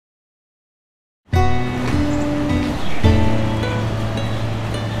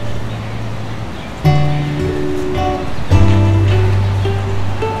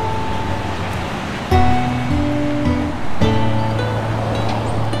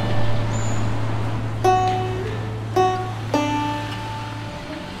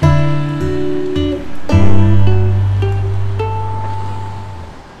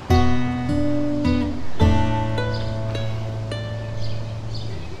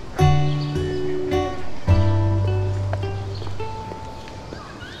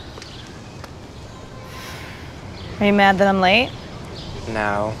Are you mad that I'm late?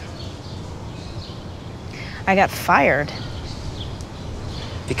 No. I got fired.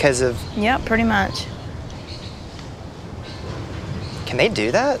 Because of... Yep, pretty much. Can they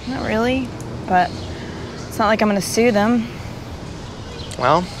do that? Not really, but it's not like I'm gonna sue them.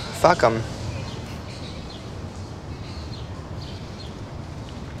 Well, fuck them.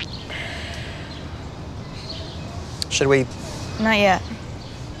 Should we? Not yet.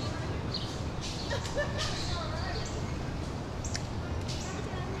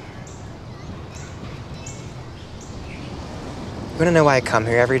 You wanna know why I come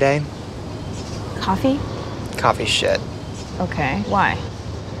here every day? Coffee? Coffee shit. Okay, why?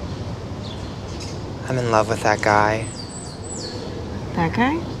 I'm in love with that guy. That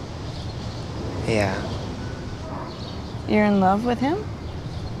guy? Yeah. You're in love with him?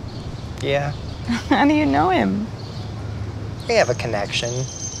 Yeah. How do you know him? We have a connection.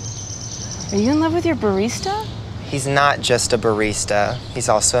 Are you in love with your barista? He's not just a barista. He's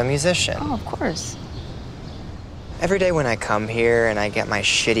also a musician. Oh, of course. Every day when I come here and I get my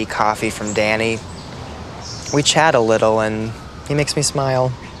shitty coffee from Danny, we chat a little and he makes me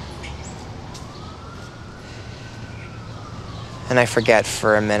smile. And I forget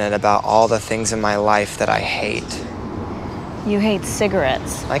for a minute about all the things in my life that I hate. You hate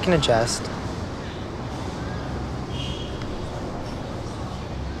cigarettes. I can adjust.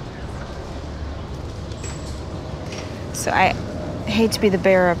 So I hate to be the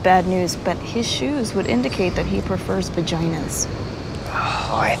bearer of bad news, but his shoes would indicate that he prefers vaginas.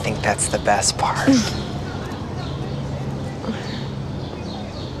 Oh, I think that's the best part.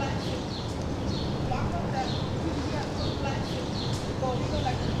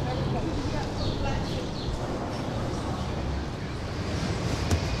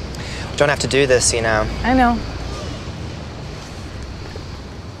 Don't have to do this, you know. I know.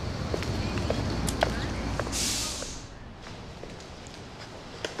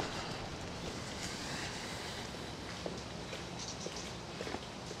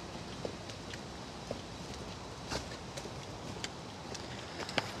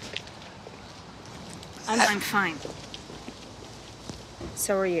 I'm fine.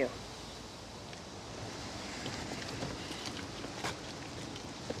 So are you.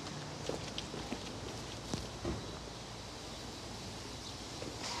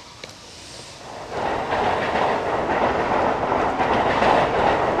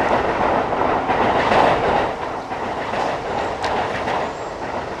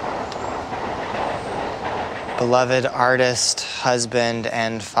 Beloved artist, husband,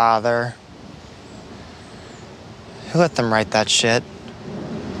 and father. Who let them write that shit?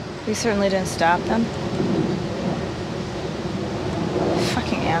 We certainly didn't stop them.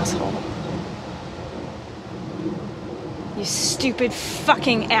 Fucking asshole. You stupid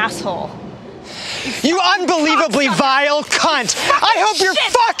fucking asshole. You unbelievably vile cunt! I hope you're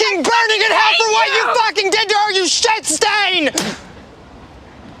fucking burning in hell for what you fucking did to her, you shit stain!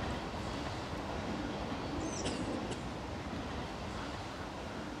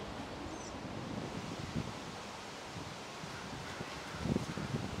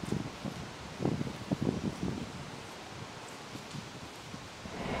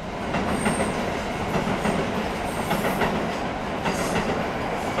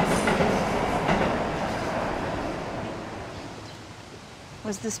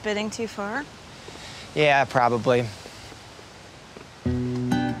 Was the spitting too far? Yeah, probably.